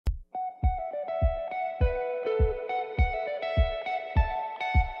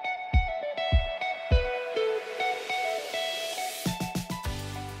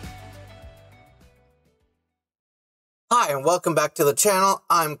and welcome back to the channel.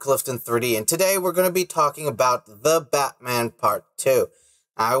 I'm Clifton3D, and today we're going to be talking about The Batman Part 2.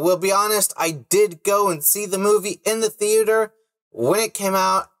 I will be honest, I did go and see the movie in the theater. When it came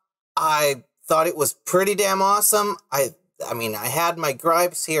out, I thought it was pretty damn awesome. I mean, I had my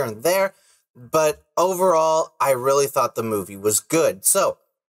gripes here and there, but overall, I really thought the movie was good. So,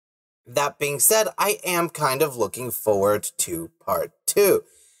 that being said, I am kind of looking forward to Part 2.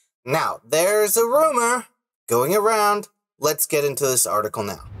 Now, there's a rumor going around. Let's get into this article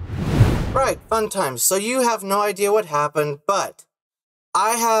now. Right, fun times. So you have no idea what happened, but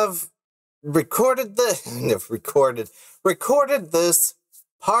I have recorded this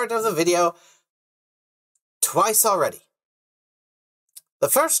part of the video twice already. The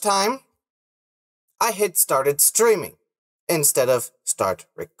first time, I hit started streaming instead of start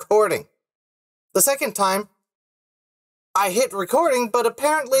recording. The second time, I hit recording, but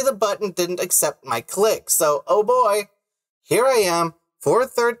apparently the button didn't accept my click. So, oh boy, here I am for a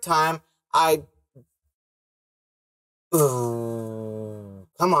third time. Ooh,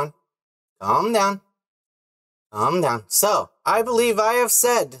 come on, calm down, calm down. So, I believe I have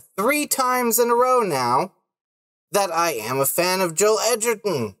said 3 times in a row now that I am a fan of Joel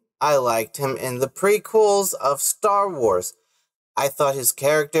Edgerton. I liked him in the prequels of Star Wars. I thought his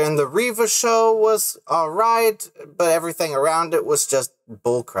character in the Reva show was alright, but everything around it was just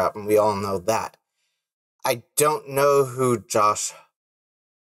bullcrap, and we all know that. I don't know who Josh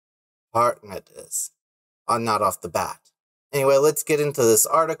Hartnett is. Not off the bat. Anyway, let's get into this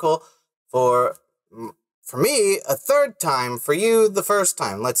article. For me, a third time. For you, the first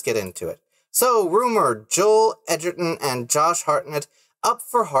time. Let's get into it. So, rumor, Joel Edgerton and Josh Hartnett up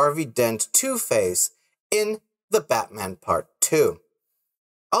for Harvey Dent Two-Face in The Batman Part 2.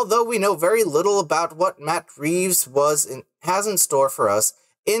 Although we know very little about what Matt Reeves has in store for us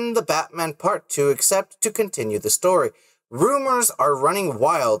in The Batman Part 2 except to continue the story, rumors are running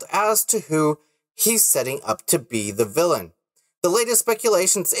wild as to who he's setting up to be the villain. The latest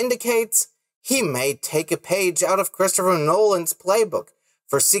speculations indicates he may take a page out of Christopher Nolan's playbook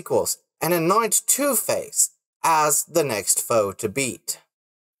for sequels and anoint Two-Face as the next foe to beat.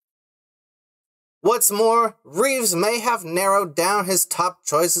 What's more, Reeves may have narrowed down his top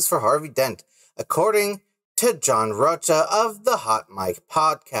choices for Harvey Dent, according to John Rocha of the Hot Mic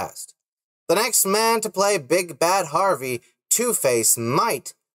podcast. The next man to play Big Bad Harvey, Two-Face,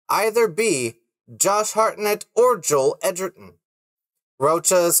 might either be Josh Hartnett or Joel Edgerton.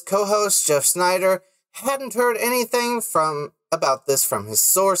 Rocha's co-host Jeff Snyder hadn't heard anything about this from his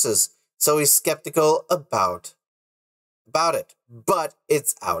sources, so he's skeptical about it. But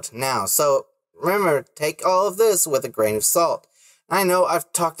it's out now, so remember, take all of this with a grain of salt. I know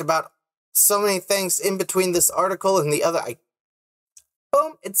I've talked about so many things in between this article and the other.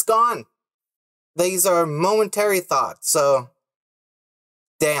 Boom, it's gone. These are momentary thoughts, so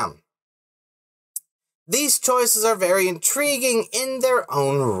damn. These choices are very intriguing in their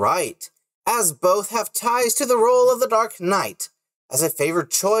own right, as both have ties to the role of the Dark Knight. As a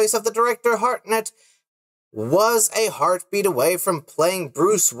favored choice of the director, Hartnett was a heartbeat away from playing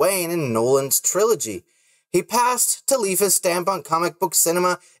Bruce Wayne in Nolan's trilogy. He passed to leave his stamp on comic book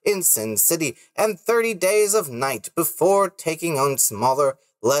cinema in Sin City and 30 Days of Night before taking on smaller,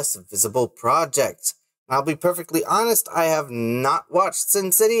 less visible projects. I'll be perfectly honest, I have not watched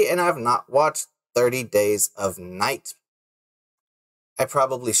Sin City and I have not watched 30 Days of Night. I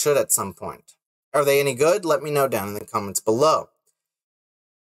probably should at some point. Are they any good? Let me know down in the comments below.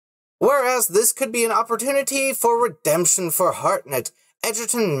 Whereas this could be an opportunity for redemption for Hartnett,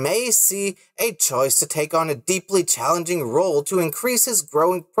 Edgerton may see a choice to take on a deeply challenging role to increase his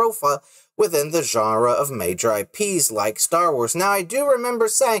growing profile within the genre of major IPs like Star Wars. Now, I do remember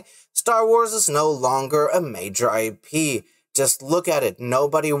saying Star Wars is no longer a major IP. Just look at it.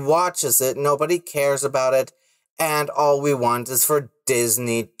 Nobody watches it, nobody cares about it, and all we want is for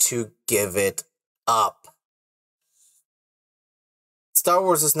Disney to give it up. Star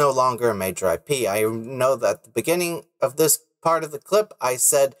Wars is no longer a major IP. I know that at the beginning of this part of the clip, I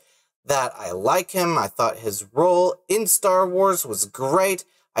said that I like him. I thought his role in Star Wars was great.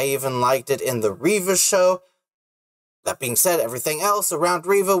 I even liked it in the Reva show. That being said, everything else around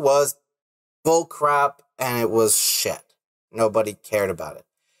Reva was bullcrap and it was shit. Nobody cared about it.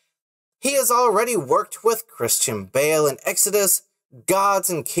 He has already worked with Christian Bale in Exodus, Gods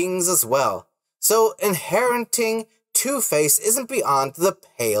and Kings as well. So inheriting Two-Face isn't beyond the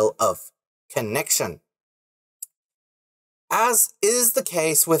pale of connection. As is the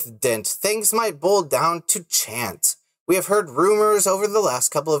case with Dent, things might boil down to chance. We have heard rumors over the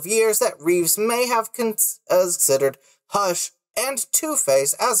last couple of years that Reeves may have considered Hush and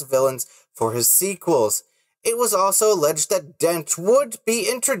Two-Face as villains for his sequels. It was also alleged that Dent would be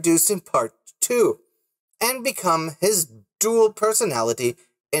introduced in Part 2 and become his dual personality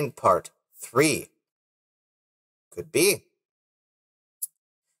in Part 3. Could be.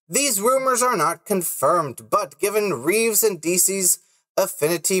 These rumors are not confirmed, but given Reeves and DC's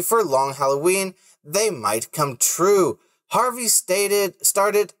affinity for Long Halloween, they might come true. Harvey started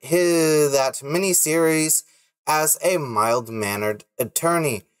that miniseries as a mild-mannered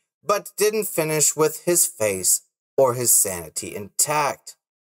attorney, but didn't finish with his face or his sanity intact.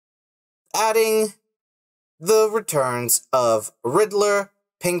 Adding the returns of Riddler,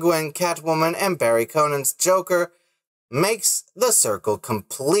 Penguin, Catwoman, and Barry Conan's Joker makes the circle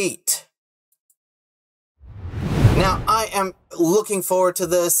complete. Now, I am looking forward to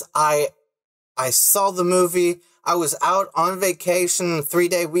this. I saw the movie. I was out on vacation, a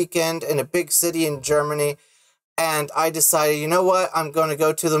 3-day weekend in a big city in Germany, and I decided, you know what, I'm going to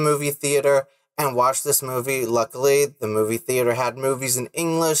go to the movie theater and watch this movie. Luckily, the movie theater had movies in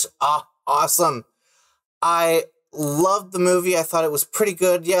English. Awesome. I loved the movie. I thought it was pretty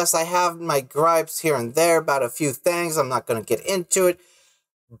good. Yes, I have my gripes here and there about a few things. I'm not going to get into it,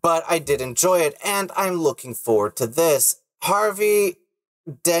 but I did enjoy it, and I'm looking forward to this. Harvey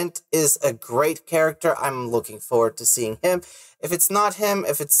Dent is a great character. I'm looking forward to seeing him. If it's not him,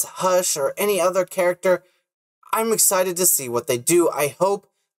 if it's Hush or any other character, I'm excited to see what they do. I hope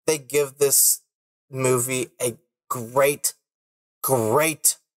they give this movie a great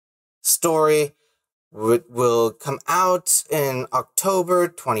story. It will come out in October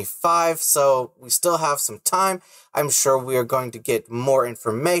 25, so we still have some time. I'm sure we are going to get more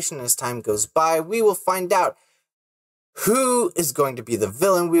information as time goes by. We will find out who is going to be the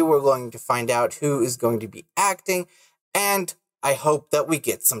villain. We were going to find out who is going to be acting, and I hope that we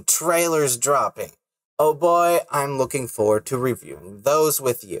get some trailers dropping. Oh boy, I'm looking forward to reviewing those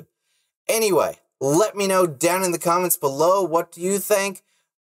with you. Anyway, let me know down in the comments below, what do you think?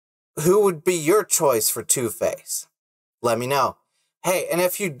 Who would be your choice for Two-Face? Let me know. Hey, and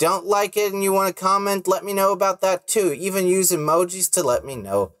if you don't like it and you want to comment, let me know about that too. Even use emojis to let me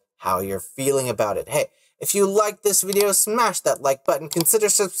know how you're feeling about it. Hey, if you like this video, smash that like button, consider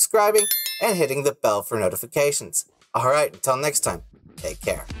subscribing, and hitting the bell for notifications. Alright, until next time, take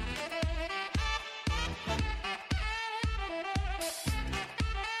care.